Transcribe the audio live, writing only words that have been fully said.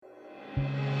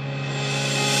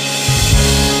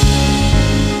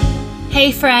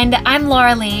Hey friend, I'm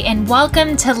Laura Lee, and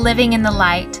welcome to Living in the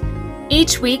Light.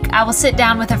 Each week, I will sit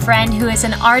down with a friend who is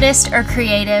an artist or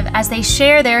creative as they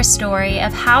share their story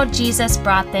of how Jesus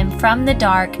brought them from the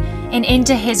dark and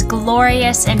into his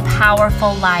glorious and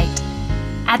powerful light.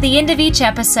 At the end of each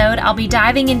episode, I'll be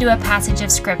diving into a passage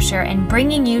of Scripture and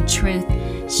bringing you truth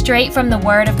straight from the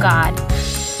Word of God.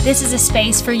 This is a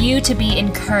space for you to be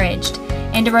encouraged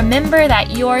and to remember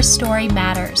that your story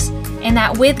matters, and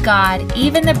that with God,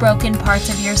 even the broken parts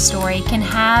of your story can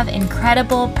have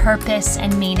incredible purpose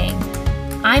and meaning.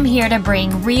 I'm here to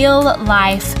bring real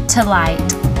life to light.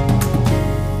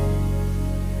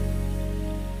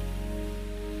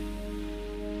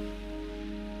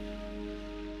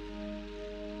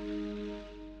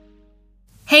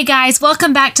 Hey guys,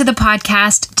 welcome back to the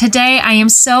podcast. Today I am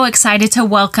so excited to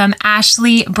welcome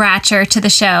Ashley Bratcher to the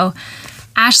show.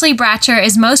 Ashley Bratcher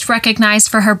is most recognized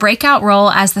for her breakout role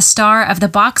as the star of the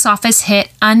box office hit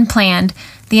Unplanned,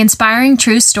 the inspiring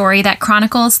true story that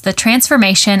chronicles the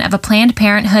transformation of a Planned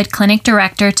Parenthood clinic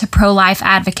director to pro-life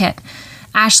advocate.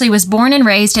 Ashley was born and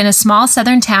raised in a small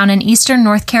southern town in eastern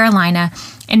North Carolina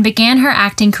and began her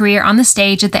acting career on the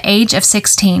stage at the age of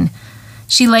 16.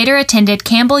 She later attended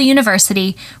Campbell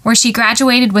University, where she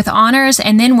graduated with honors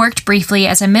and then worked briefly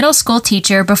as a middle school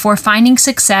teacher before finding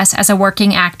success as a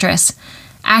working actress.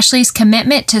 Ashley's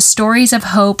commitment to stories of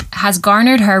hope has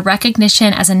garnered her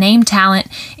recognition as a named talent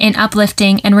in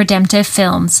uplifting and redemptive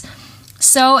films.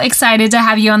 So excited to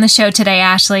have you on the show today,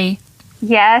 Ashley.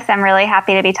 Yes, I'm really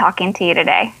happy to be talking to you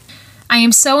today. I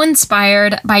am so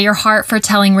inspired by your heart for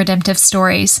telling redemptive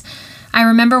stories. I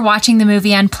remember watching the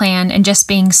movie Unplanned and just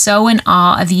being so in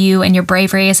awe of you and your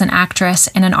bravery as an actress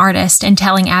and an artist in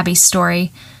telling Abby's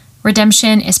story.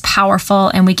 Redemption is powerful,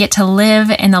 and we get to live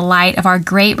in the light of our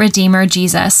great Redeemer,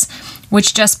 Jesus,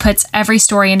 which just puts every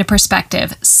story into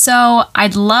perspective. So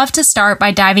I'd love to start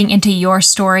by diving into your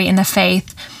story in the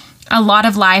faith. A lot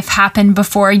of life happened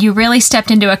before you really stepped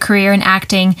into a career in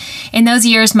acting, and those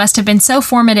years must have been so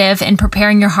formative in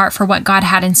preparing your heart for what God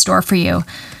had in store for you.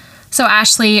 So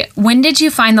Ashley, when did you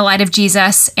find the light of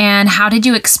Jesus, and how did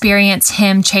you experience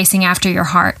him chasing after your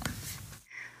heart?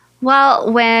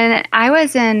 Well, when I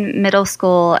was in middle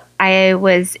school, I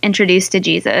was introduced to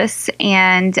Jesus,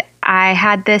 and I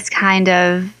had this kind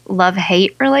of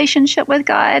love-hate relationship with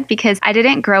God because I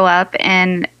didn't grow up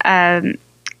in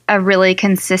a really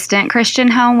consistent Christian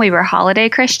home. We were holiday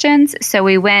Christians, so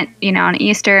we went, on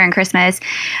Easter and Christmas,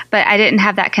 but I didn't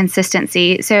have that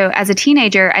consistency. So as a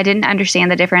teenager, I didn't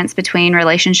understand the difference between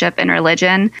relationship and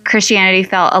religion. Christianity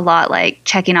felt a lot like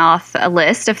checking off a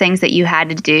list of things that you had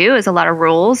to do. It was a lot of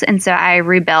rules, and so I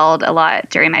rebelled a lot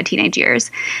during my teenage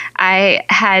years. I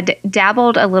had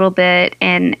dabbled a little bit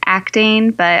in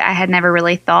acting, but I had never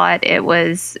really thought it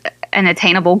was an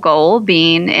attainable goal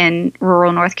being in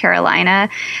rural North Carolina.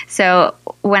 So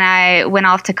when I went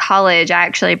off to college, I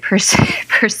actually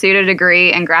pursued a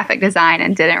degree in graphic design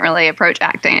and didn't really approach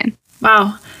acting.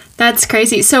 Wow, that's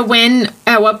crazy. So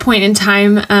at what point in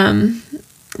time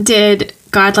did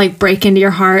God break into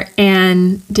your heart,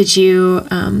 and did you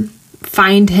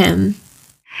find him?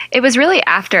 It was really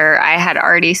after I had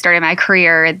already started my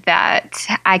career that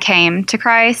I came to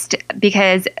Christ,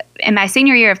 because in my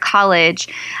senior year of college,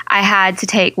 I had to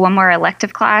take one more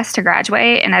elective class to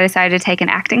graduate, and I decided to take an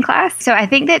acting class. So I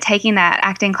think that taking that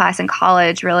acting class in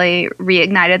college really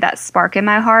reignited that spark in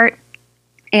my heart.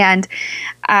 And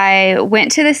I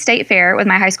went to the state fair with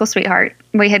my high school sweetheart.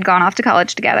 We had gone off to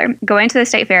college together. Going to the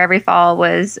state fair every fall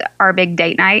was our big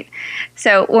date night.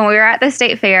 So when we were at the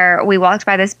state fair, we walked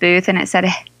by this booth and it said,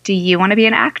 "Do you want to be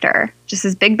an actor?" Just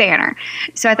this big banner.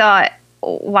 So I thought,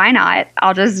 why not?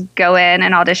 I'll just go in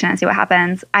and audition and see what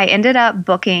happens. I ended up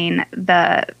booking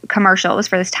the commercial. It was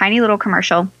for this tiny little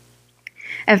commercial.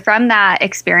 And from that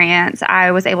experience,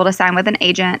 I was able to sign with an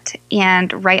agent.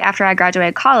 And right after I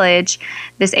graduated college,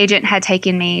 this agent had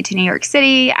taken me to New York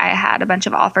City. I had a bunch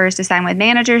of offers to sign with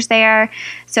managers there.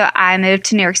 So I moved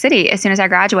to New York City as soon as I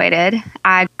graduated.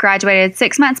 I graduated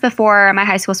 6 months before my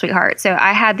high school sweetheart. So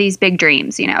I had these big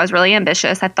dreams. I was really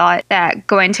ambitious. I thought that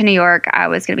going to New York, I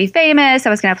was going to be famous.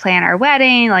 I was going to plan our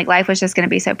wedding. Life was just going to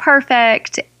be so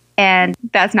perfect. And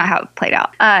that's not how it played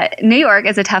out. New York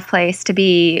is a tough place to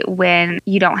be when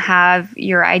you don't have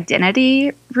your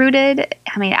identity rooted.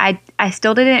 I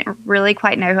still didn't really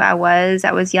quite know who I was.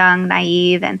 I was young,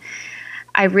 naive, and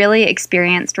I really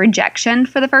experienced rejection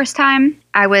for the first time.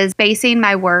 I was basing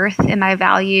my worth and my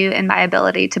value and my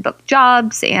ability to book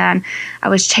jobs, and I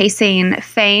was chasing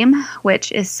fame,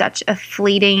 which is such a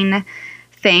fleeting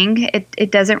thing.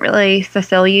 It doesn't really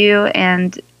fulfill you,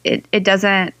 and it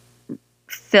doesn't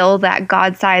fill that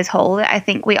God-sized hole that I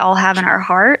think we all have in our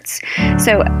hearts.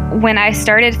 So when I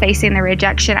started facing the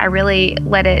rejection, I really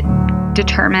let it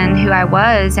determine who I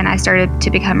was, and I started to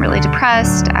become really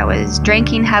depressed. I was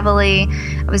drinking heavily.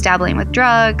 I was dabbling with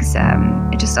drugs.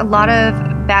 Just a lot of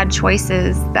bad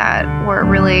choices that were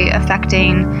really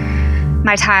affecting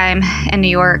my time in New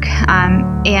York.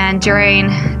 And during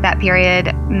that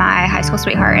period, my high school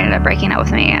sweetheart ended up breaking up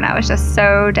with me, and I was just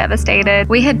so devastated.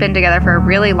 We had been together for a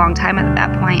really long time at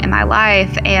that point in my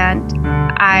life, and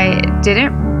I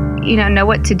didn't know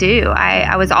what to do.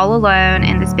 I was all alone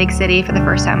in this big city for the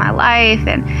first time in my life,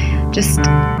 and just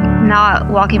not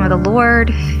walking with the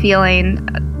Lord, feeling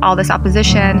all this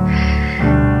opposition.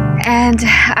 And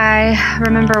I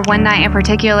remember one night in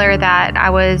particular that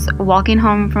I was walking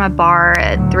home from a bar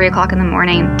at 3 o'clock in the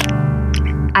morning.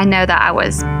 I know that I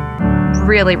was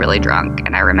really, really drunk.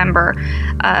 And I remember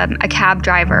a cab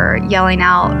driver yelling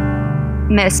out,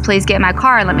 "Miss, please get in my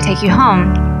car and let me take you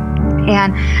home."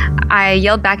 And I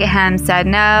yelled back at him, said,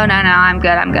 no, I'm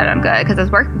good. Because I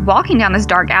was walking down this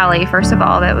dark alley, first of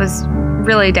all, that was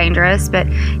really dangerous. But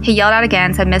he yelled out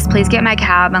again, said, "Miss, please get in my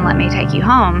cab and let me take you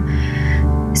home."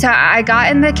 So I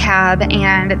got in the cab,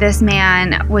 and this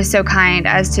man was so kind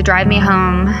as to drive me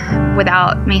home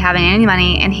without me having any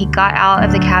money. And he got out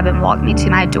of the cab and walked me to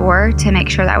my door to make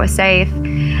sure that I was safe.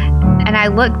 And I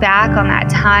look back on that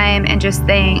time and just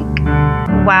think,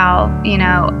 wow,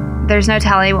 there's no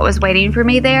telling what was waiting for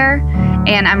me there.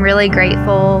 And I'm really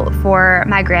grateful for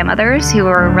my grandmothers, who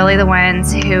were really the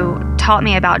ones who taught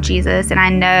me about Jesus. And I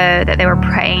know that they were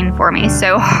praying for me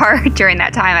so hard during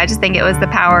that time. I just think it was the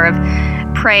power of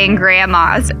praying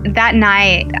grandmas. That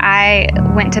night, I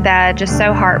went to bed just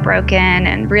so heartbroken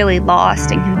and really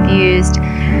lost and confused.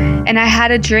 And I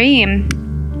had a dream.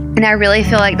 And I really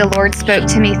feel like the Lord spoke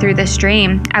to me through this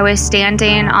dream. I was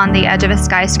standing on the edge of a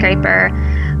skyscraper,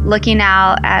 looking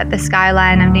out at the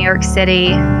skyline of New York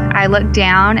City. I looked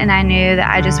down and I knew that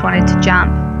I just wanted to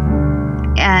jump.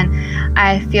 And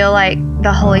I feel like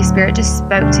the Holy Spirit just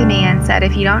spoke to me and said,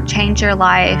 if you don't change your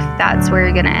life, that's where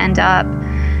you're going to end up.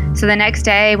 So the next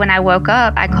day when I woke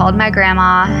up, I called my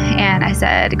grandma and I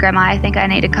said, "Grandma, I think I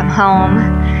need to come home."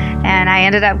 And I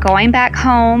ended up going back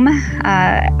home,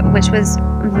 which was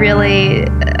really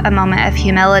a moment of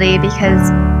humility,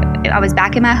 because I was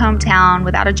back in my hometown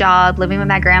without a job, living with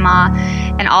my grandma,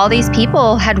 and all these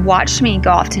people had watched me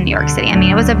go off to New York City. I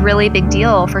mean, it was a really big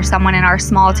deal for someone in our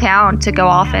small town to go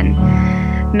off and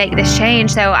make this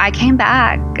change. So I came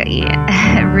back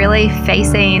really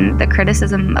facing the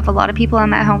criticism of a lot of people in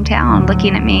my hometown,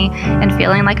 looking at me and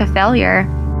feeling like a failure.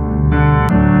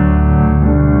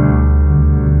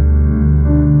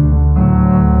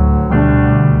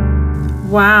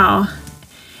 Wow.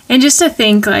 And just to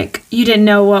think, like, you didn't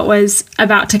know what was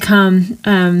about to come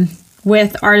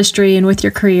with artistry and with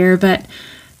your career, but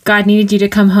God needed you to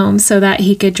come home so that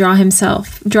he could draw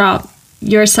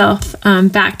yourself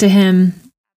back to him.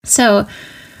 So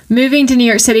moving to New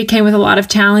York City came with a lot of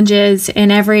challenges in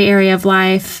every area of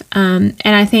life. And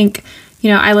I think,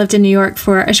 I lived in New York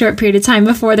for a short period of time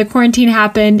before the quarantine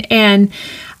happened. And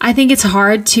I think it's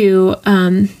hard to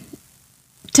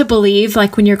believe,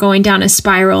 like, when you're going down a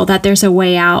spiral, that there's a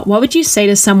way out. What would you say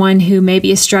to someone who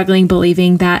maybe is struggling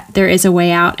believing that there is a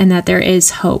way out and that there is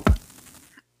hope?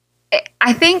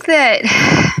 I think that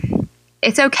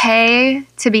it's okay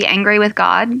to be angry with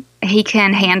God. He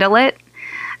can handle it.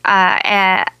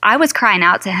 I was crying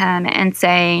out to him and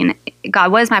saying,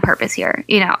 "God, what is my purpose here?"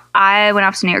 I went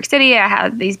off to New York City. I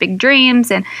had these big dreams,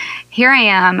 and here I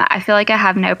am. I feel like I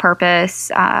have no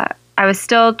purpose. I was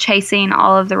still chasing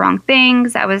all of the wrong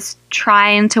things. I was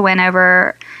trying to win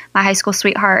over my high school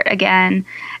sweetheart again,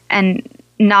 and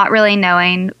not really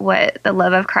knowing what the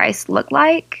love of Christ looked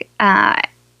like.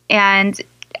 And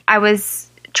I was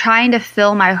trying to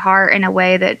fill my heart in a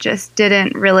way that just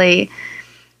didn't really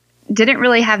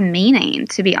have meaning,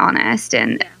 to be honest.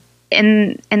 And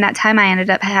in that time, I ended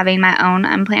up having my own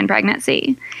unplanned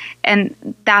pregnancy. And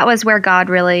that was where God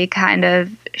really kind of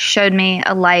showed me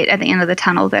a light at the end of the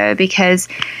tunnel, though, because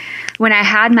when I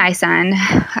had my son,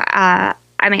 I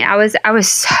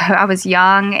was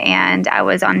young, and I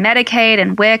was on Medicaid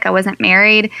and WIC. I wasn't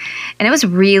married, and it was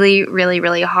really, really,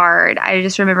 really hard. I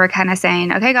just remember kind of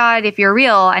saying, "Okay, God, if you're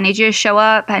real, I need you to show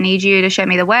up. I need you to show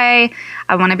me the way.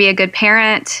 I want to be a good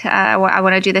parent. I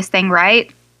want to do this thing right."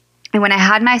 And when I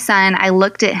had my son, I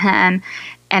looked at him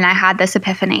and I had this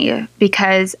epiphany,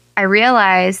 because I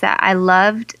realized that I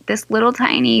loved this little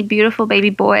tiny, beautiful baby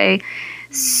boy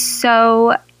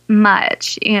so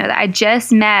much. That I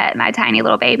just met my tiny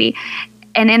little baby.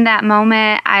 And in that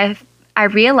moment, I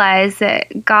realized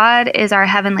that God is our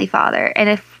Heavenly Father. And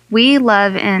if we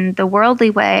love in the worldly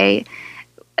way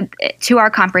to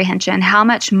our comprehension, how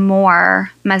much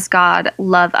more must God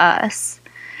love us?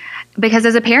 Because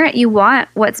as a parent, you want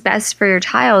what's best for your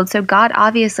child. So God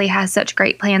obviously has such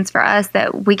great plans for us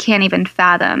that we can't even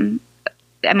fathom.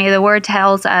 I mean, the word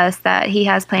tells us that he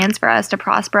has plans for us to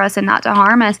prosper us and not to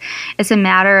harm us. It's a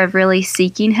matter of really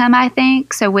seeking him, I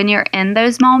think. So when you're in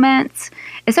those moments,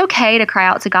 it's okay to cry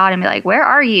out to God and be like, where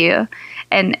are you?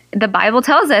 And the Bible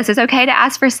tells us it's okay to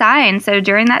ask for signs. So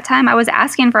during that time, I was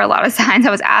asking for a lot of signs. I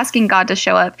was asking God to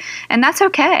show up. And that's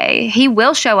okay. He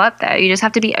will show up, though. You just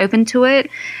have to be open to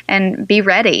it and be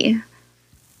ready.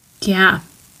 Yeah.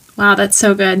 Wow, that's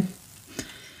so good.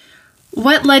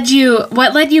 What led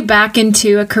you back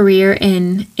into a career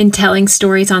in telling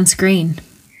stories on screen?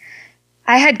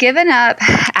 I had given up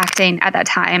acting at that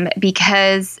time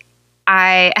because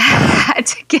I had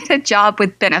to get a job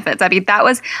with benefits. I mean, that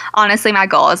was honestly my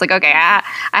goal. I was like, okay, I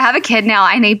have a kid now.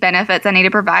 I need benefits. I need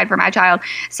to provide for my child.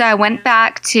 So I went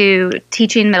back to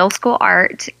teaching middle school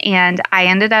art, and I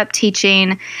ended up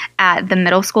teaching at the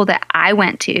middle school that I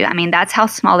went to. I mean, that's how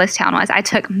small this town was. I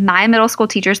took my middle school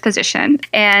teacher's position,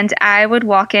 and I would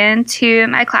walk into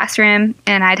my classroom,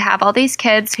 and I'd have all these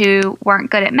kids who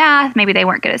weren't good at math. Maybe they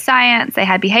weren't good at science. They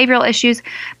had behavioral issues,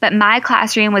 but my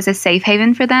classroom was a safe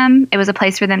haven for them. It was a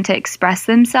place for them to express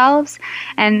themselves.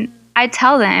 And I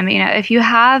tell them, if you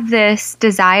have this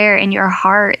desire in your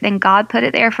heart, then God put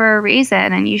it there for a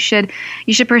reason, and you should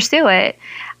pursue it.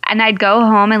 And I'd go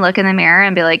home and look in the mirror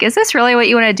and be like, is this really what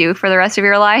you want to do for the rest of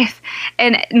your life?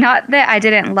 And not that I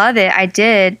didn't love it, I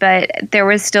did, but there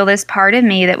was still this part of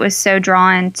me that was so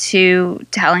drawn to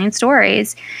telling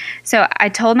stories. So I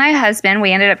told my husband,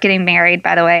 we ended up getting married,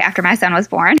 by the way, after my son was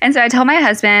born. And so I told my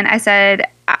husband, I said,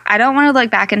 I don't want to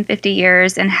look back in 50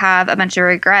 years and have a bunch of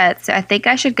regrets. So I think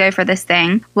I should go for this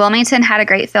thing. Wilmington had a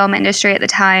great film industry at the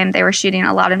time. They were shooting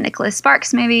a lot of Nicholas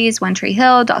Sparks movies, One Tree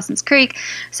Hill, Dawson's Creek.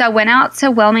 So I went out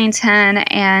to Wilmington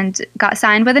and got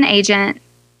signed with an agent.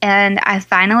 And I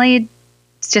finally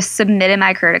just submitted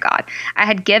my career to God. I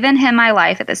had given him my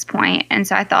life at this point. And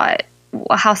so I thought,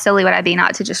 well, how silly would I be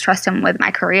not to just trust him with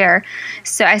my career?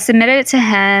 So I submitted it to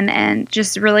him and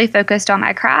just really focused on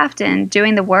my craft and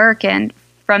doing the work. And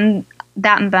from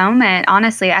that moment,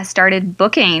 honestly, I started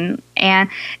booking, and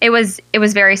it was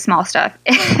very small stuff.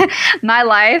 My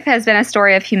life has been a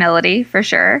story of humility, for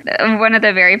sure. One of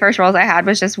the very first roles I had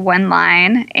was just one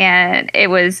line, and it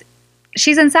was,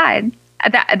 she's inside.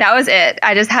 That was it.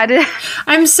 I just had to.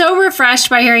 I'm so refreshed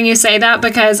by hearing you say that,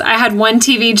 because I had one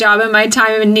TV job in my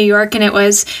time in New York, and it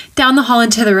was down the hall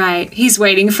and to the right. He's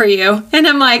waiting for you. And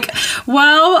I'm like,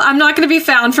 well, I'm not going to be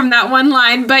found from that one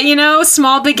line, but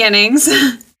small beginnings.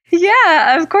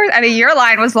 Yeah, of course. I mean, your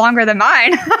line was longer than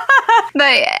mine.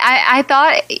 But I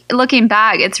thought, looking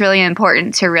back, it's really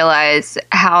important to realize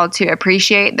how to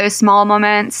appreciate those small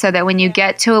moments, so that when you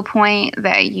get to a point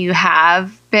that you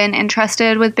have been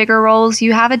entrusted with bigger roles,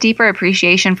 you have a deeper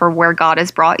appreciation for where God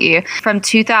has brought you. From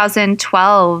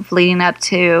 2012 leading up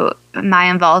to my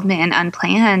involvement in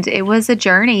Unplanned, it was a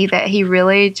journey that he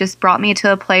really just brought me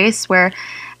to a place where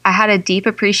I had a deep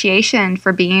appreciation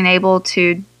for being able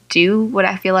to do what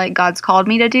I feel like God's called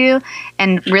me to do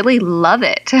and really love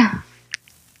it.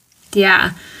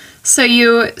 Yeah. So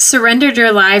you surrendered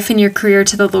your life and your career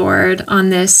to the Lord on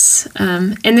this,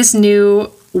 in this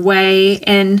new way,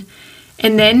 and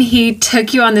then he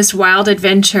took you on this wild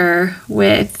adventure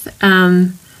with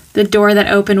the door that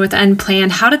opened with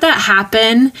Unplanned. How did that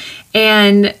happen?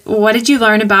 And what did you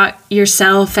learn about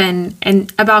yourself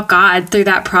and about God through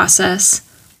that process?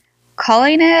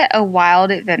 Calling it a wild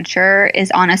adventure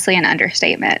is honestly an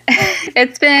understatement.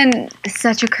 It's been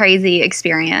such a crazy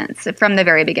experience from the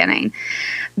very beginning.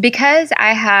 Because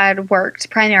I had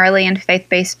worked primarily in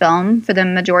faith-based film for the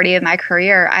majority of my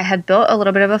career, I had built a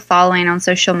little bit of a following on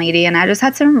social media, and I just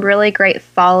had some really great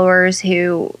followers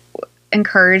who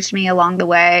encouraged me along the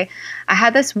way. I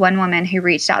had this one woman who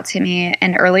reached out to me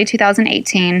in early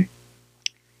 2018.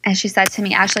 And she said to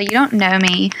me, Ashley, you don't know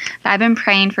me, but I've been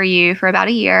praying for you for about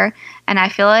a year. And I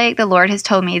feel like the Lord has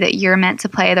told me that you're meant to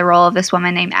play the role of this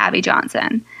woman named Abby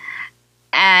Johnson.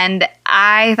 And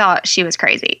I thought she was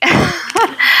crazy.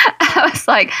 I was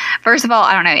like, first of all,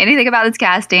 I don't know anything about this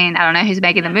casting. I don't know who's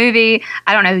making the movie.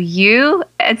 I don't know you.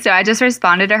 And so I just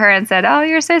responded to her and said, oh,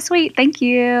 you're so sweet. Thank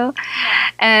you.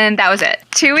 And that was it.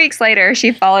 2 weeks later,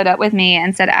 she followed up with me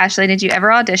and said, Ashley, did you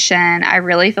ever audition? I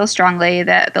really feel strongly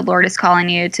that the Lord is calling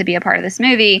you to be a part of this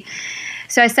movie.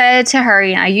 So I said to her,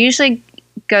 I usually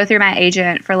go through my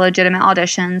agent for legitimate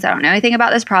auditions. I don't know anything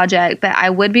about this project, but I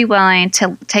would be willing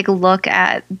to take a look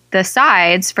at the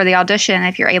sides for the audition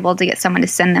if you're able to get someone to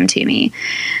send them to me.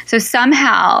 So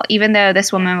somehow, even though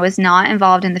this woman was not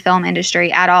involved in the film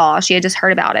industry at all, she had just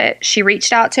heard about it, she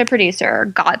reached out to a producer,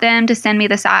 got them to send me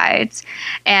the sides,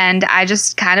 and I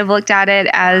just kind of looked at it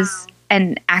as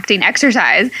an acting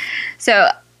exercise. So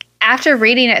after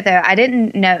reading it, though, I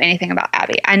didn't know anything about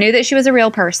Abby. I knew that she was a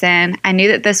real person. I knew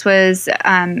that this was,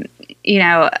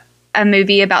 a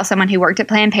movie about someone who worked at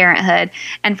Planned Parenthood.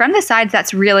 And from the sides,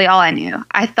 that's really all I knew.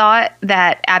 I thought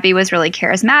that Abby was really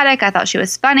charismatic. I thought she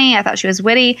was funny. I thought she was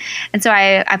witty. And so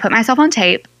I put myself on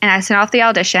tape and I sent off the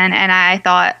audition. And I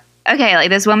thought, okay, like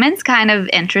this woman's kind of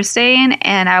interesting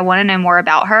and I want to know more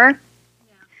about her.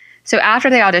 So after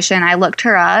the audition, I looked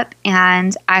her up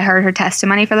and I heard her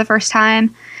testimony for the first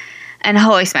time. And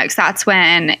holy smokes, that's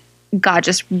when God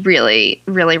just really,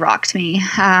 really rocked me.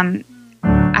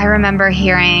 I remember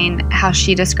hearing how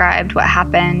she described what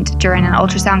happened during an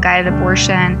ultrasound-guided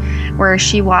abortion where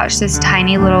she watched this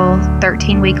tiny little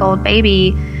 13-week-old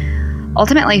baby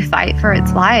ultimately fight for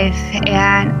its life.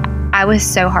 And I was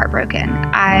so heartbroken.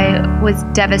 I was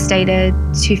devastated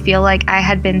to feel like I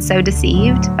had been so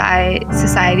deceived by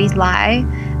society's lie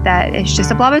that it's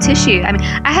just a blob of tissue. I mean,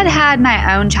 I had had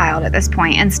my own child at this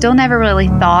point and still never really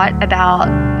thought about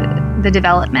the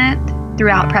development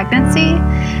throughout pregnancy.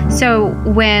 So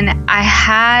when I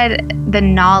had the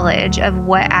knowledge of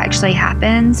what actually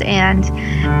happens and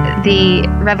the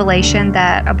revelation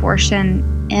that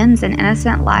abortion ends an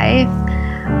innocent life,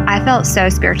 I felt so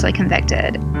spiritually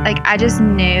convicted. Like I just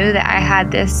knew that I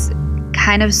had this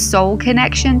kind of soul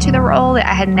connection to the role that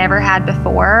I had never had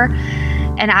before.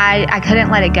 And I couldn't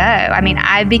let it go. I mean,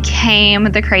 I became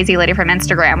the crazy lady from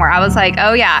Instagram where I was like,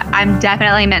 oh yeah, I'm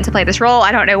definitely meant to play this role.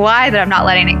 I don't know why, but I'm not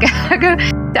letting it go.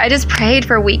 I just prayed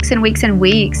for weeks and weeks and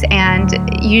weeks. And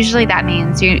usually that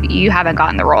means you haven't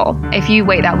gotten the role. If you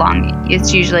wait that long,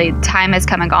 it's usually time has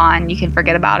come and gone. You can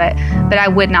forget about it. But I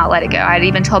would not let it go. I'd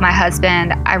even told my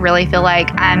husband, I really feel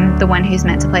like I'm the one who's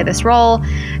meant to play this role.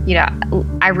 You know,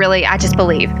 I just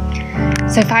believe.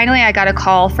 So finally, I got a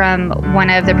call from one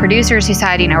of the producers who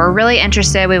said, we're really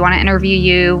interested. We want to interview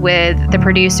you with the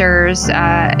producers.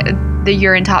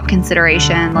 You're in top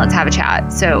consideration. Let's have a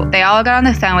chat. So they all got on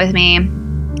the phone with me.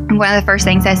 And one of the first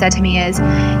things they said to me is,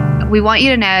 we want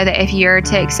you to know that if you're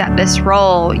to accept this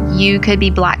role, you could be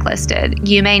blacklisted.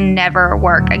 You may never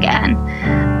work again.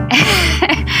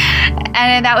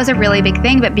 And that was a really big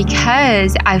thing. But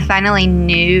because I finally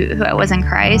knew who I was in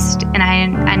Christ and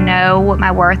I know what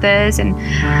my worth is, and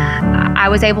I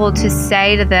was able to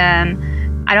say to them,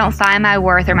 I don't find my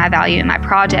worth or my value in my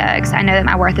projects. I know that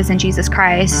my worth is in Jesus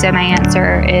Christ. So my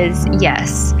answer is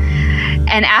yes.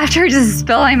 And after just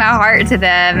spilling my heart to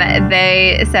them,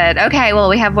 they said, okay, well,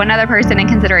 we have one other person in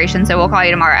consideration, so we'll call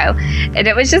you tomorrow. And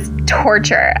it was just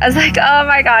torture. I was like, oh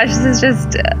my gosh, this is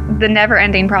just the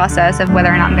never-ending process of whether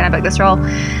or not I'm going to book this role.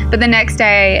 But the next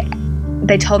day,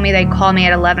 they told me they'd call me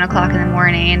at 11 o'clock in the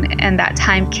morning, and that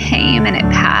time came and it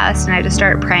passed, and I just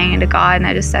started praying to God, and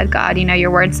I just said, God,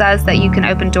 your word says that you can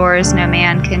open doors no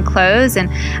man can close, and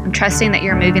I'm trusting that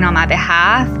you're moving on my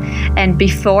behalf. And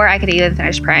before I could even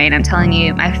finish praying, I'm telling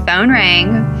you, my phone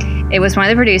rang. It was one of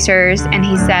the producers, and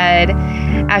he said,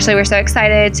 Ashley, we're so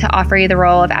excited to offer you the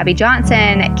role of Abby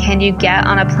Johnson. Can you get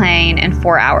on a plane in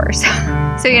 4 hours?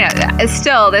 So, it's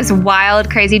still this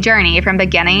wild, crazy journey from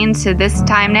beginning to this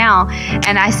time now.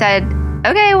 And I said,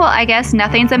 okay, well, I guess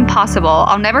nothing's impossible.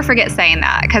 I'll never forget saying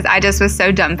that because I just was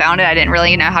so dumbfounded. I didn't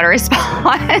really know how to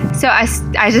respond. So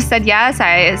I just said yes.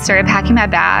 I started packing my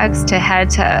bags to head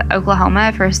to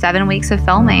Oklahoma for 7 weeks of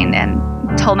filming and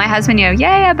told my husband, yay,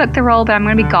 I booked the role, but I'm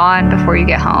going to be gone before you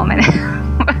get home. And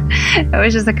it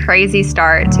was just a crazy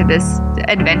start to this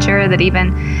adventure that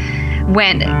even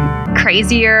went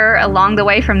crazier along the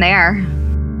way from there.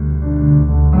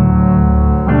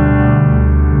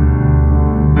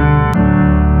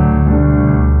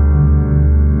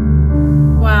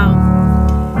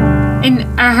 Wow. And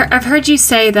I've heard you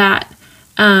say that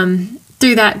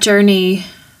through that journey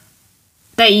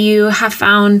that you have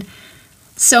found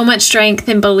so much strength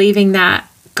in believing that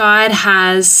God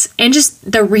has, and just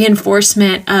the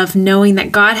reinforcement of knowing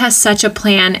that God has such a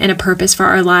plan and a purpose for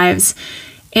our lives.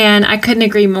 And I couldn't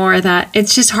agree more that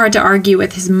it's just hard to argue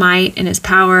with his might and his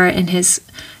power and his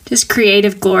just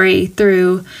creative glory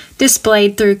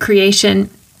displayed through creation.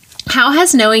 How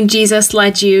has knowing Jesus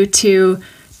led you to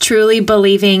truly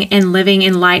believing and living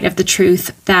in light of the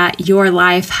truth that your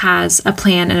life has a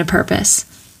plan and a purpose?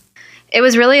 It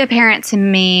was really apparent to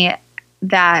me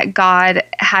that God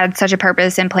had such a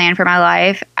purpose and plan for my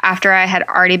life after I had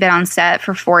already been on set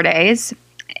for 4 days.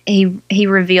 he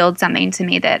revealed something to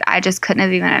me that I just couldn't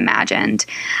have even imagined.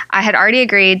 I had already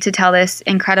agreed to tell this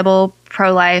incredible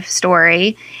pro-life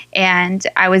story, and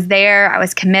I was there. I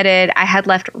was committed. I had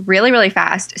left really, really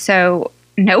fast. So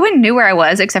no one knew where I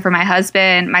was except for my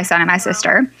husband, my son, and my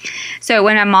sister. So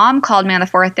when my mom called me on the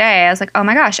fourth day, I was like, oh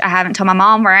my gosh, I haven't told my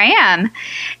mom where I am.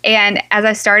 And as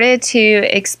I started to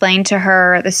explain to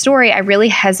her the story, I really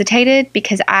hesitated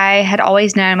because I had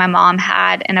always known my mom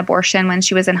had an abortion when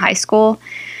she was in high school.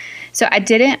 So I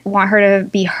didn't want her to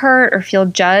be hurt or feel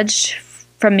judged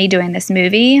from me doing this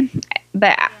movie.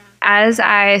 But as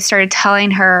I started telling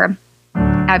her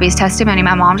Abby's testimony,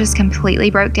 my mom just completely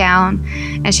broke down.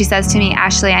 And she says to me,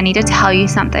 Ashley, I need to tell you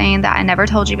something that I never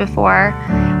told you before.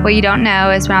 What you don't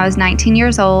know is when I was 19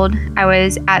 years old, I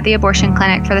was at the abortion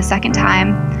clinic for the second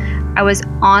time. I was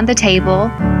on the table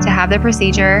to have the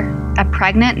procedure. A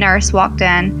pregnant nurse walked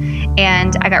in,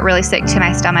 and I got really sick to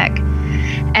my stomach.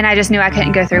 And I just knew I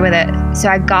couldn't go through with it. So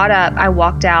I got up, I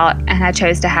walked out, and I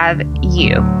chose to have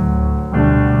you.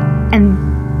 And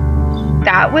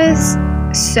that was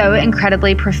so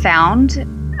incredibly profound.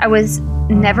 I was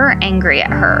never angry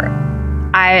at her.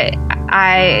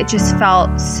 I just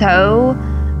felt so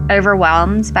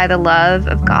overwhelmed by the love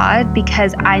of God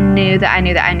because I knew in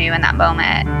that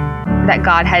moment that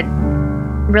God had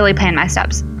really planned my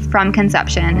steps from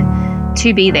conception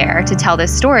to be there to tell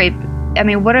this story. I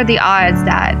mean, what are the odds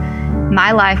that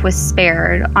my life was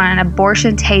spared on an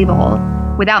abortion table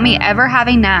without me ever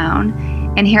having known?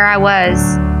 And here I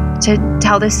was to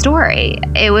tell this story.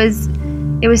 It was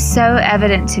so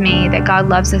evident to me that God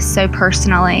loves us so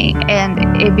personally,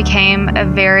 and it became a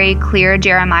very clear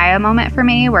Jeremiah moment for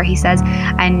me where he says,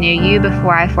 I knew you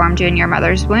before I formed you in your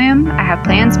mother's womb. I have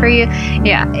plans for you.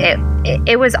 Yeah,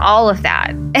 it was all of that.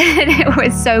 And it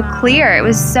was so clear. It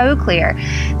was so clear.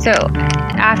 So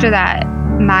after that,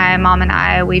 my mom and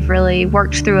I, we've really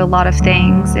worked through a lot of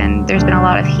things, and there's been a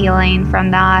lot of healing from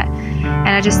that. And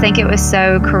I just think it was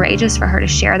so courageous for her to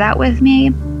share that with me.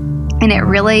 And it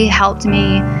really helped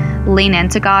me lean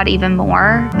into God even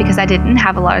more because I didn't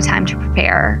have a lot of time to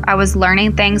prepare. I was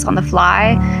learning things on the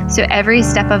fly. So every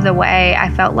step of the way, I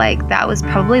felt like that was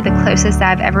probably the closest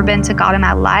I've ever been to God in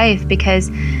my life because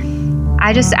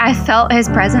I felt his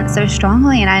presence so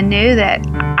strongly, and I knew that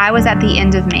I was at the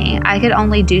end of me. I could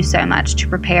only do so much to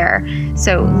prepare.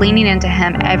 So leaning into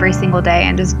him every single day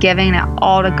and just giving it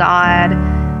all to God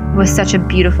was such a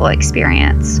beautiful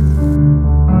experience.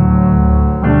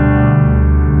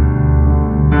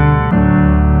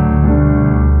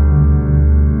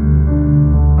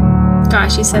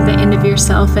 Gosh, you said the end of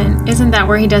yourself, and isn't that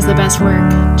where he does the best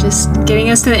work? Just getting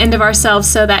us to the end of ourselves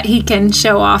so that he can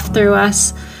show off through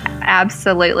us.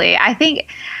 Absolutely. I think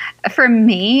for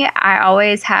me, I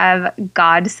always have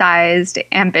God-sized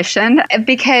ambition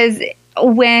because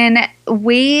when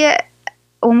we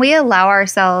allow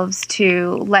ourselves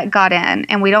to let God in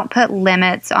and we don't put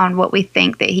limits on what we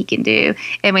think that he can do,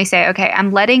 and we say, okay,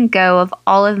 I'm letting go of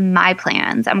all of my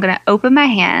plans. I'm going to open my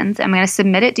hands. I'm going to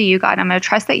submit it to you, God. I'm going to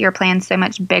trust that your plan's so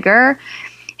much bigger.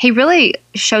 He really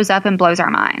shows up and blows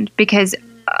our mind because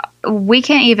we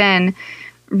can't even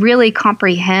really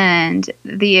comprehend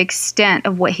the extent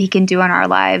of what he can do in our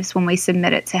lives when we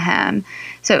submit it to him.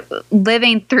 So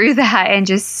living through that and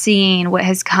just seeing what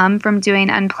has come from doing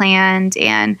Unplanned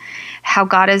and how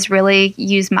God has really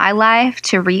used my life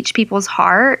to reach people's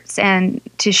hearts and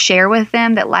to share with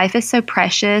them that life is so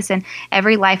precious and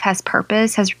every life has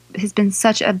purpose has been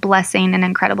such a blessing and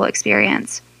incredible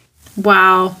experience.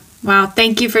 Wow.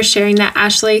 Thank you for sharing that,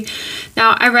 Ashley.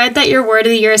 Now, I read that your word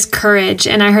of the year is courage,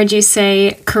 and I heard you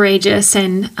say courageous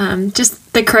and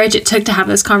just the courage it took to have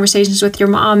those conversations with your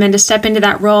mom and to step into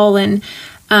that role. And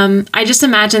I just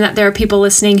imagine that there are people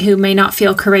listening who may not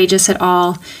feel courageous at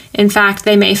all. In fact,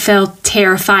 they may feel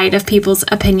terrified of people's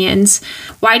opinions.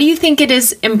 Why do you think it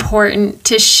is important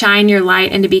to shine your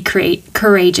light and to be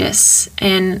courageous?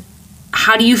 And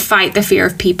how do you fight the fear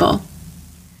of people?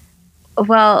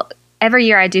 Well, every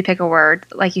year I do pick a word,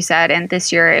 like you said, and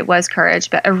this year it was courage.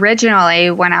 But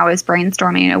originally, when I was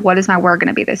brainstorming, what is my word going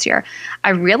to be this year? I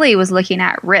really was looking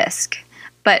at risk.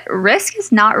 But risk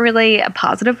is not really a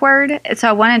positive word. So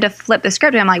I wanted to flip the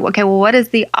script. And I'm like, okay, well, what is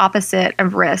the opposite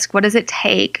of risk? What does it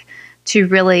take to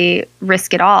really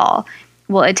risk it all?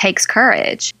 Well, it takes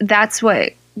courage. That's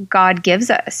what God gives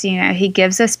us. You know, he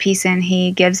gives us peace and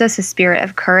he gives us a spirit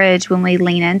of courage when we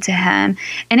lean into him.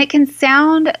 And it can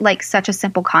sound like such a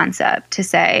simple concept to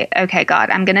say, okay, God,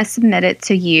 I'm going to submit it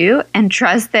to you and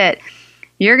trust that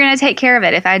you're going to take care of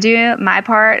it. If I do my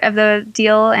part of the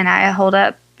deal and I hold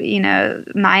up, you know,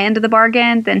 my end of the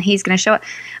bargain, then he's going to show it.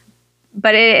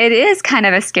 But it is kind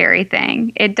of a scary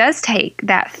thing. It does take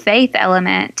that faith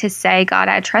element to say, God,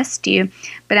 I trust you.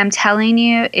 But I'm telling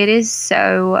you, it is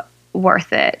so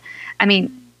worth it. I mean,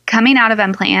 coming out of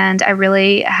Unplanned, I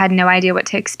really had no idea what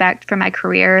to expect from my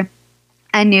career.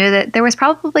 I knew that there was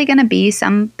probably going to be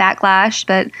some backlash,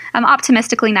 but I'm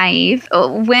optimistically naive.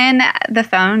 When the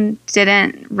phone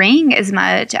didn't ring as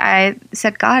much, I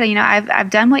said, God, I've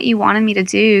done what you wanted me to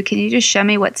do. Can you just show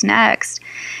me what's next?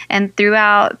 And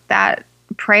throughout that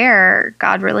prayer,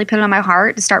 God really put it on my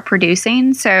heart to start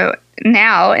producing. So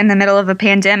now, in the middle of a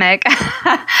pandemic,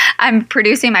 I'm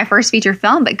producing my first feature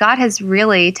film, but God has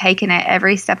really taken it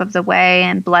every step of the way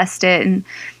and blessed it. And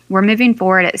we're moving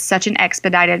forward at such an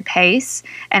expedited pace.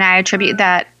 And I attribute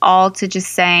that all to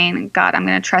just saying, God, I'm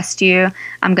going to trust you.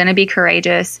 I'm going to be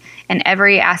courageous in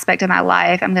every aspect of my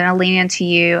life. I'm going to lean into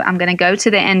you. I'm going to go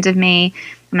to the end of me.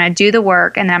 I'm going to do the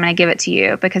work, and then I'm going to give it to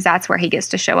you, because that's where he gets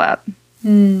to show up.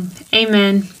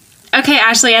 Amen. Okay,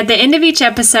 Ashley, at the end of each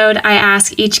episode, I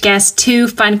ask each guest 2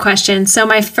 fun questions. So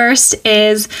my first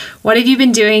is, what have you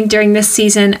been doing during this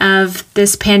season of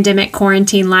this pandemic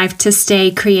quarantine life to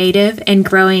stay creative and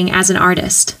growing as an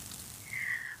artist?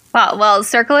 Well,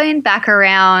 circling back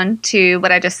around to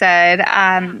what I just said,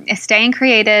 staying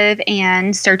creative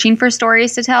and searching for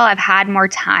stories to tell, I've had more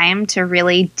time to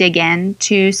really dig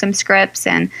into some scripts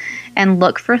and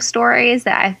look for stories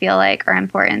that I feel like are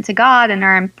important to God and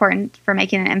are important for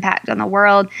making an impact on the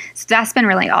world. So that's been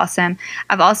really awesome.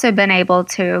 I've also been able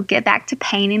to get back to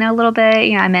painting a little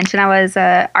bit. I mentioned I was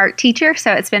an art teacher,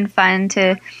 so it's been fun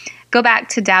to go back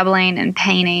to dabbling and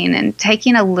painting and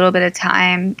taking a little bit of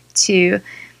time to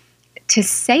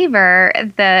savor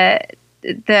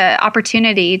the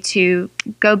opportunity to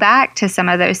go back to some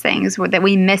of those things that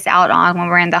we miss out on when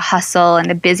we're in the hustle and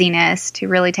the busyness, to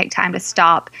really take time to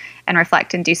stop and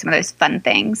reflect and do some of those fun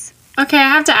things. Okay, I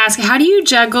have to ask, how do you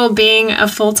juggle being a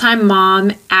full-time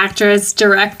mom, actress,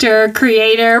 director,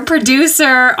 creator,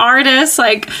 producer, artist?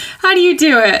 How do you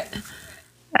do it?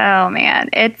 Oh, man,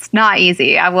 it's not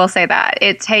easy. I will say that.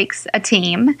 It takes a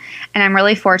team, and I'm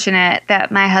really fortunate that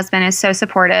my husband is so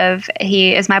supportive.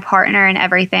 He is my partner in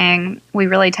everything. We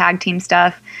really tag team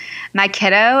stuff. My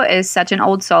kiddo is such an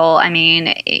old soul. I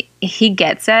mean, he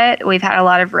gets it. We've had a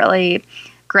lot of really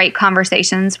great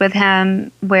conversations with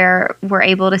him where we're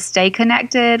able to stay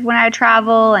connected when I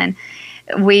travel, and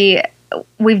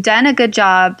we've done a good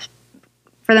job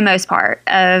for the most part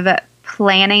of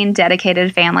planning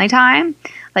dedicated family time.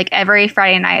 Like every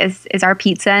Friday night is our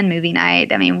pizza and movie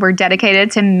night. I mean, we're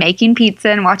dedicated to making pizza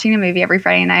and watching a movie every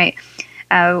Friday night.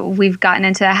 We've gotten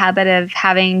into the habit of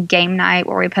having game night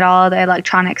where we put all the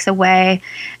electronics away.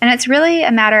 And it's really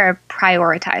a matter of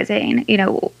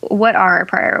prioritizing, what are our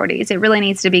priorities? It really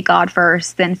needs to be God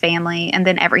first, then family, and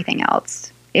then everything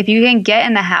else. If you can get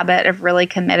in the habit of really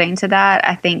committing to that,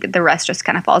 I think the rest just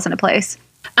kind of falls into place.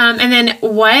 And then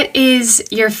what is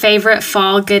your favorite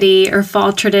fall goodie or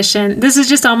fall tradition? This is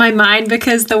just on my mind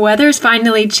because the weather's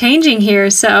finally changing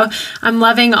here. So I'm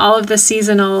loving all of the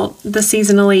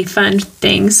seasonally fun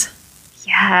things.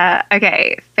 Yeah.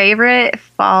 Okay. Favorite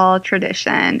fall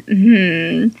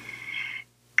tradition.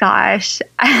 Gosh.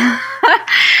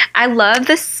 I love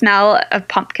the smell of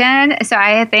pumpkin. So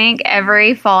I think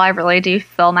every fall I really do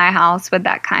fill my house with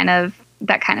that kind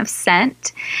of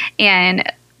scent.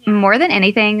 And more than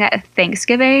anything,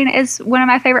 Thanksgiving is one of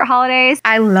my favorite holidays.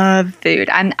 I love food.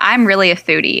 I'm really a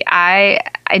foodie. I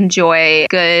enjoy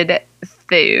good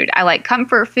food. I like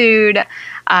comfort food.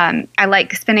 I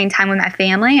like spending time with my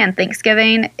family, and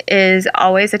Thanksgiving is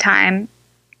always a time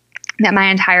that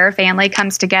my entire family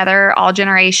comes together, all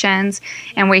generations,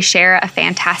 and we share a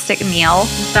fantastic meal.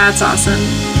 That's awesome.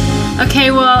 Okay,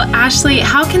 well, Ashley,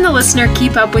 how can the listener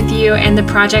keep up with you and the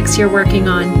projects you're working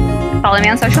on? Follow me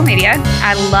on social media.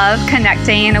 I love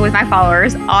connecting with my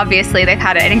followers. Obviously, they've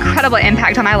had an incredible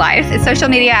impact on my life. It's social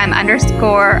media, I'm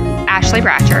 _Ashley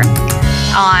Bratcher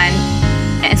on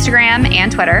Instagram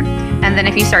and Twitter. And then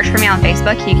if you search for me on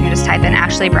Facebook, you can just type in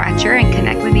Ashley Bratcher and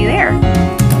connect with me there.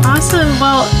 Awesome.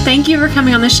 Well, thank you for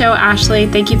coming on the show, Ashley.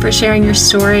 Thank you for sharing your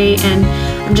story. And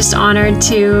I'm just honored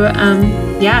to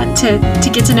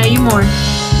get to know you more.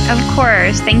 Of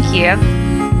course. Thank you.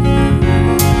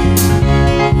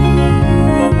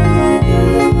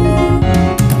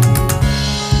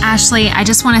 Ashley, I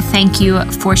just want to thank you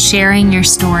for sharing your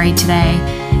story today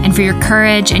and for your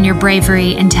courage and your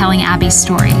bravery in telling Abby's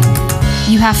story.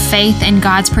 You have faith in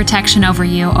God's protection over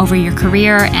you, over your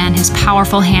career, and His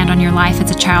powerful hand on your life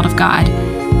as a child of God.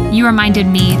 You reminded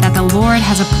me that the Lord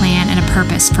has a plan and a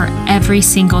purpose for every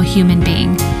single human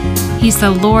being. He's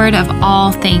the Lord of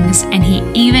all things, and He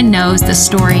even knows the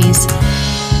stories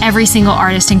every single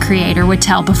artist and creator would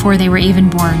tell before they were even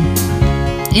born.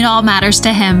 It all matters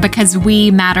to him because we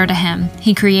matter to him.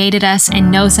 He created us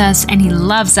and knows us and he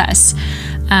loves us.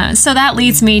 So that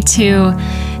leads me to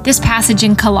this passage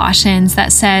in Colossians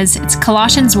that says, it's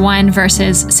Colossians 1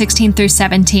 verses 16 through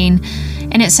 17.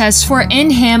 And it says, "For in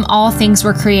him all things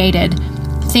were created,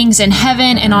 things in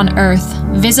heaven and on earth,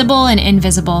 visible and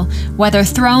invisible, whether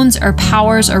thrones or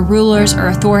powers or rulers or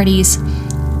authorities.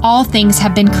 All things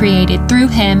have been created through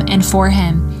him and for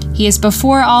him. He is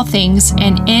before all things,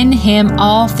 and in him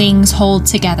all things hold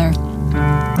together."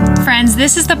 Friends,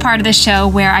 this is the part of the show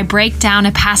where I break down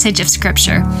a passage of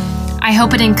Scripture. I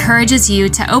hope it encourages you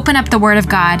to open up the Word of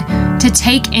God, to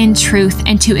take in truth,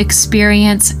 and to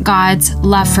experience God's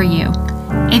love for you.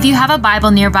 If you have a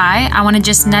Bible nearby, I want to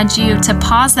just nudge you to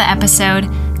pause the episode,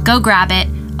 go grab it,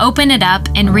 open it up,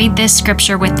 and read this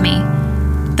scripture with me.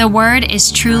 The Word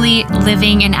is truly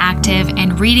living and active,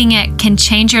 and reading it can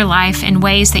change your life in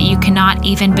ways that you cannot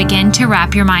even begin to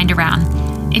wrap your mind around.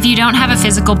 If you don't have a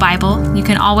physical Bible, you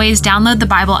can always download the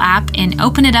Bible app and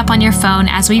open it up on your phone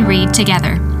as we read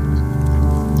together.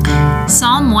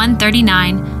 Psalm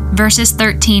 139, verses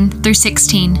 13 through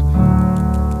 16.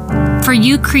 "For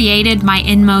you created my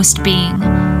inmost being.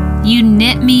 You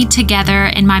knit me together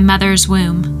in my mother's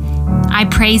womb. I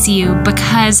praise you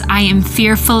because I am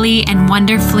fearfully and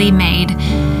wonderfully made.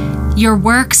 Your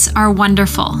works are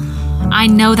wonderful. I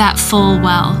know that full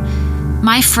well.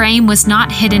 My frame was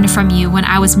not hidden from you when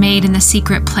I was made in the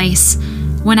secret place,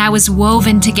 when I was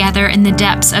woven together in the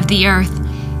depths of the earth.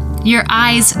 Your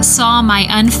eyes saw my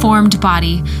unformed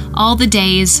body. All the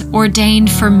days ordained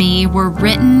for me were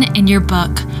written in your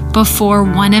book before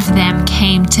one of them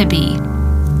came to be."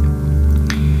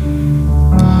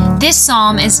 This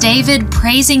psalm is David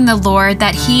praising the Lord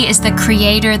that he is the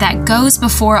creator that goes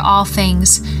before all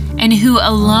things and who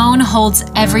alone holds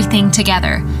everything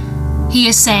together. He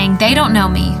is saying, they don't know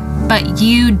me, but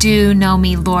you do know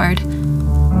me, Lord.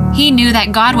 He knew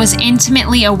that God was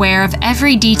intimately aware of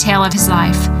every detail of his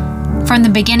life. From the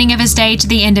beginning of his day to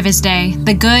the end of his day,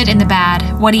 the good and the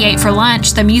bad, what he ate for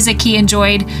lunch, the music he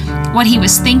enjoyed, what he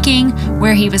was thinking,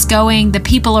 where he was going, the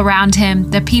people around him,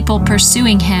 the people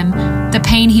pursuing him, the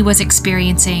pain he was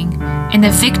experiencing, and the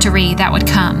victory that would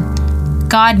come.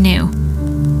 God knew.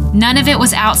 None of it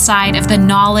was outside of the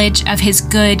knowledge of his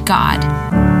good God.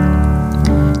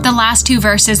 The last two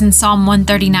verses in Psalm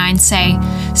 139 say,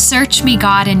 "Search me,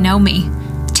 God, and know me.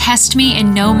 Test me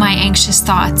and know my anxious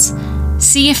thoughts.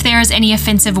 See if there is any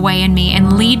offensive way in me,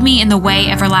 and lead me in the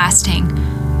way everlasting."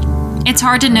 It's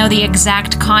hard to know the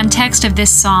exact context of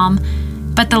this psalm,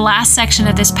 but the last section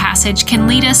of this passage can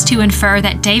lead us to infer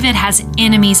that David has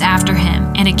enemies after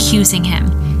him and accusing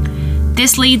him.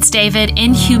 This leads David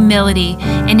in humility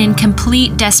and in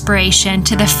complete desperation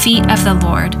to the feet of the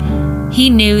Lord. He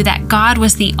knew that God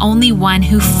was the only one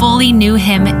who fully knew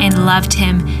him and loved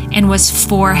him and was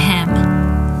for him.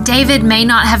 David may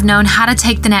not have known how to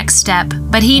take the next step,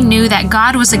 but he knew that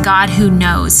God was a God who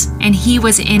knows, and he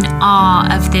was in awe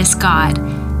of this God.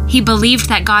 He believed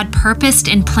that God purposed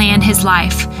and planned his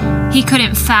life. He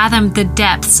couldn't fathom the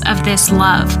depths of this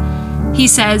love. He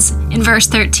says in verse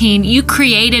 13, "You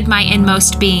created my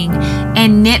inmost being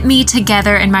and knit me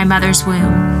together in my mother's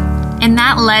womb." And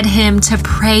that led him to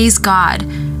praise God,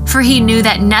 for he knew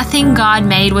that nothing God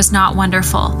made was not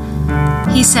wonderful.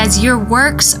 He says, "Your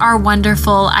works are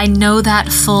wonderful. I know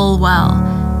that full well."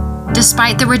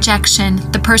 Despite the rejection,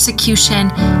 the persecution,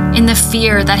 and the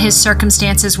fear that his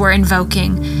circumstances were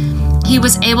invoking, he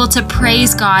was able to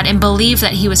praise God and believe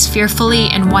that he was fearfully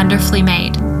and wonderfully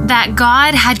made, that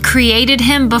God had created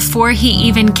him before he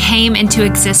even came into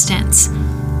existence.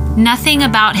 Nothing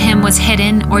about him was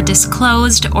hidden or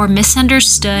disclosed or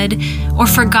misunderstood or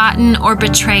forgotten or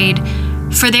betrayed,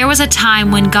 for there was a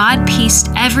time when God pieced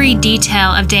every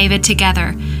detail of David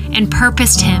together and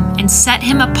purposed him and set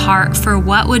him apart for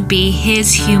what would be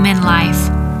his human life.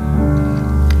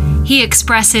 He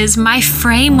expresses, "My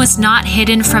frame was not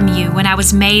hidden from you when I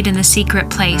was made in the secret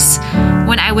place,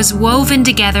 when I was woven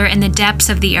together in the depths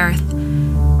of the earth."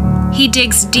 He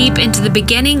digs deep into the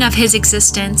beginning of his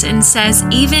existence and says,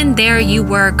 "Even there you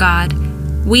were, God,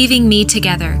 weaving me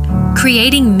together,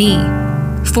 creating me,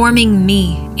 forming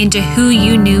me into who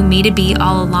you knew me to be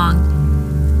all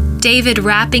along." David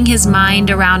wrapping his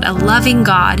mind around a loving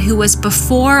God who was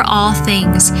before all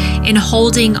things and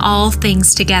holding all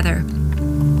things together.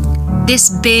 This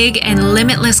big and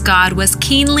limitless God was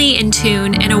keenly in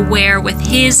tune and aware with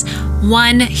his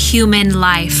one human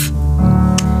life.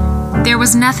 There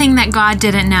was nothing that God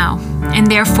didn't know, and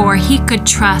therefore he could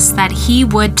trust that he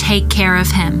would take care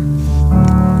of him.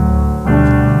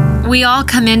 We all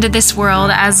come into this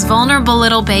world as vulnerable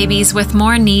little babies with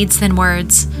more needs than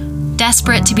words,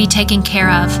 desperate to be taken care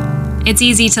of. It's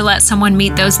easy to let someone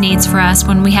meet those needs for us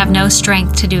when we have no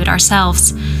strength to do it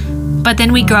ourselves. But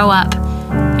then we grow up,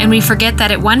 and we forget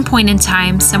that at one point in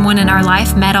time, someone in our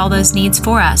life met all those needs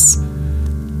for us.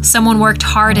 Someone worked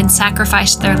hard and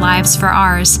sacrificed their lives for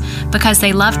ours because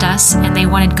they loved us and they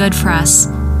wanted good for us.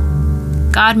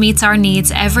 God meets our needs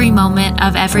every moment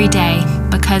of every day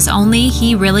because only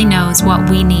He really knows what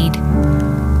we need.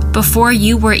 Before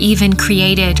you were even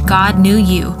created, God knew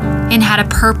you and had a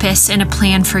purpose and a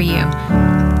plan for you.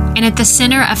 And at the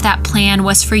center of that plan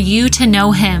was for you to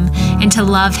know Him and to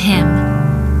love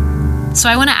Him. So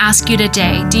I want to ask you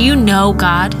today, do you know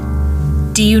God?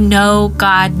 Do you know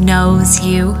God knows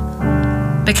you?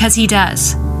 Because He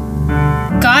does.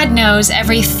 God knows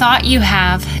every thought you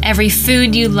have, every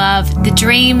food you love, the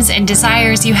dreams and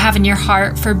desires you have in your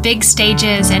heart for big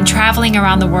stages and traveling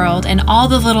around the world and all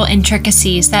the little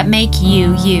intricacies that make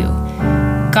you, you.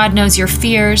 God knows your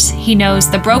fears. He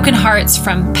knows the broken hearts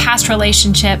from past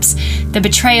relationships, the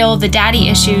betrayal, the daddy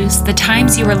issues, the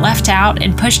times you were left out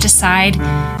and pushed aside.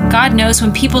 God knows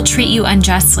when people treat you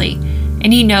unjustly,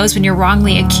 and He knows when you're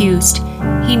wrongly accused.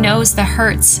 He knows the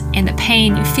hurts and the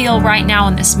pain you feel right now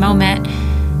in this moment.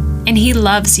 And He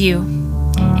loves you,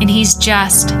 and He's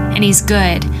just, and He's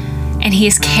good, and He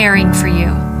is caring for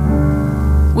you.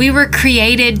 We were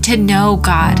created to know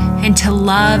God and to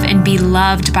love and be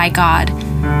loved by God.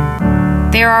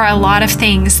 There are a lot of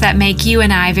things that make you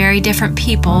and I very different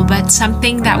people, but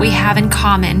something that we have in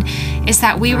common is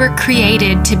that we were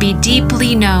created to be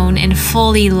deeply known and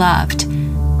fully loved.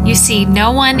 You see,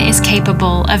 no one is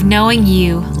capable of knowing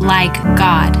you like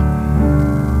God.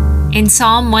 In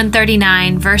Psalm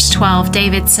 139, verse 12,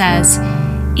 David says,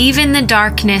 "Even the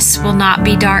darkness will not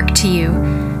be dark to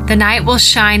you. The night will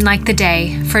shine like the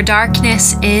day, for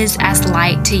darkness is as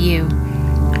light to you."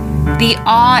 The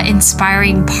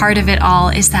awe-inspiring part of it all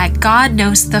is that God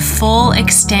knows the full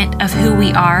extent of who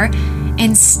we are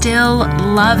and still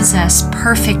loves us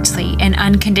perfectly and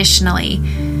unconditionally.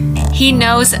 He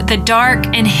knows the dark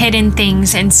and hidden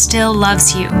things and still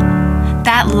loves you.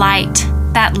 That light,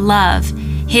 that love,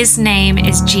 His name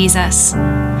is Jesus,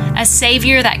 a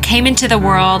Savior that came into the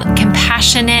world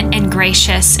compassionate and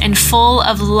gracious and full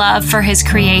of love for His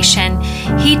creation.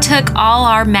 He took all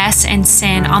our mess and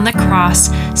sin on the cross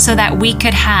so that we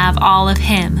could have all of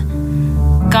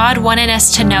Him. God wanted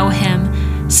us to know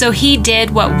Him, so He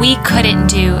did what we couldn't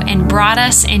do and brought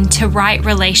us into right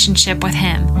relationship with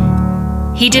Him.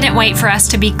 He didn't wait for us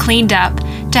to be cleaned up,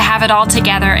 to have it all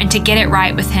together, and to get it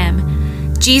right with Him.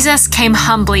 Jesus came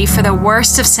humbly for the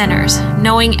worst of sinners,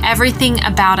 knowing everything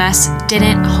about us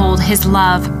didn't hold His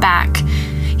love back.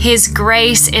 His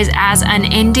grace is as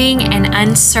unending and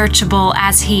unsearchable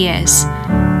as He is.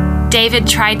 David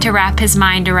tried to wrap his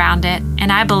mind around it,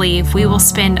 and I believe we will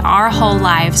spend our whole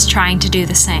lives trying to do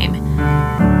the same.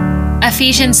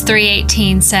 Ephesians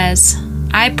 3:18 says,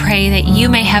 "I pray that you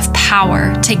may have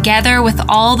power, together with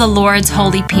all the Lord's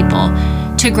holy people,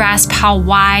 to grasp how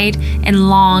wide and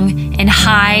long and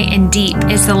high and deep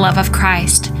is the love of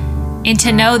Christ, and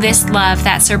to know this love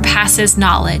that surpasses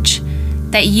knowledge,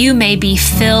 that you may be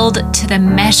filled to the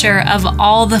measure of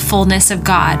all the fullness of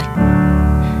God."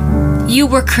 You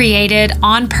were created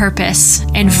on purpose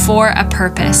and for a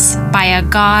purpose by a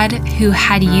God who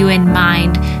had you in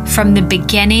mind from the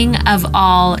beginning of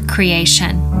all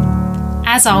creation.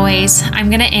 As always, I'm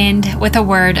going to end with a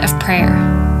word of prayer.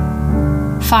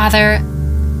 Father,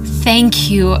 thank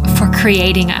you for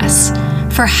creating us,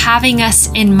 for having us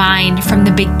in mind from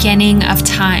the beginning of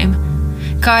time.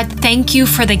 God, thank you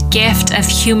for the gift of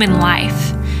human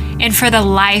life and for the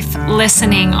life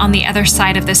listening on the other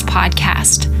side of this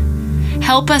podcast.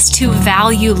 Help us to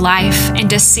value life and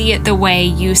to see it the way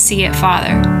you see it,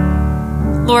 Father.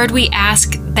 Lord, we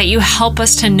ask that you help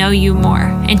us to know you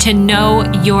more and to know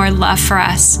your love for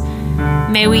us.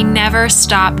 May we never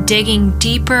stop digging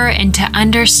deeper into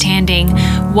understanding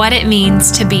what it means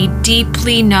to be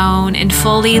deeply known and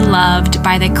fully loved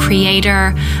by the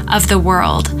Creator of the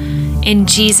world. In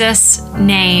Jesus'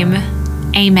 name,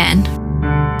 amen.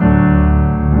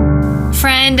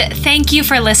 Friend, thank you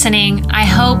for listening. I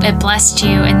hope it blessed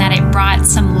you and that it brought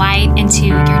some light into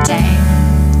your day.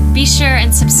 Be sure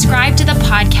and subscribe to the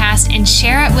podcast and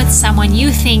share it with someone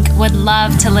you think would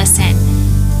love to listen.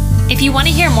 If you want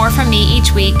to hear more from me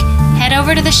each week, head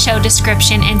over to the show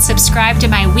description and subscribe to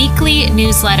my weekly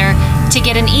newsletter to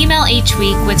get an email each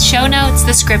week with show notes,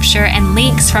 the scripture, and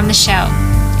links from the show.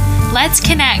 Let's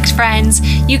connect, friends.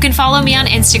 You can follow me on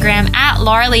Instagram at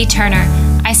Laura Lee Turner.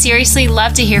 I seriously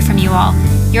love to hear from you all.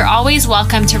 You're always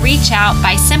welcome to reach out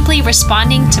by simply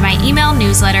responding to my email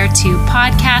newsletter to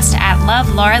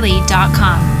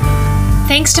podcast@lovelauralee.com.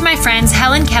 Thanks to my friends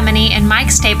Helen Kemeny and Mike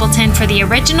Stapleton for the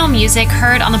original music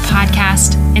heard on the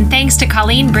podcast, and thanks to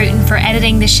Colleen Bruton for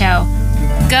editing the show.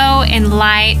 Go in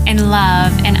light and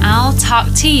love, and I'll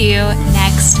talk to you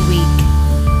next week.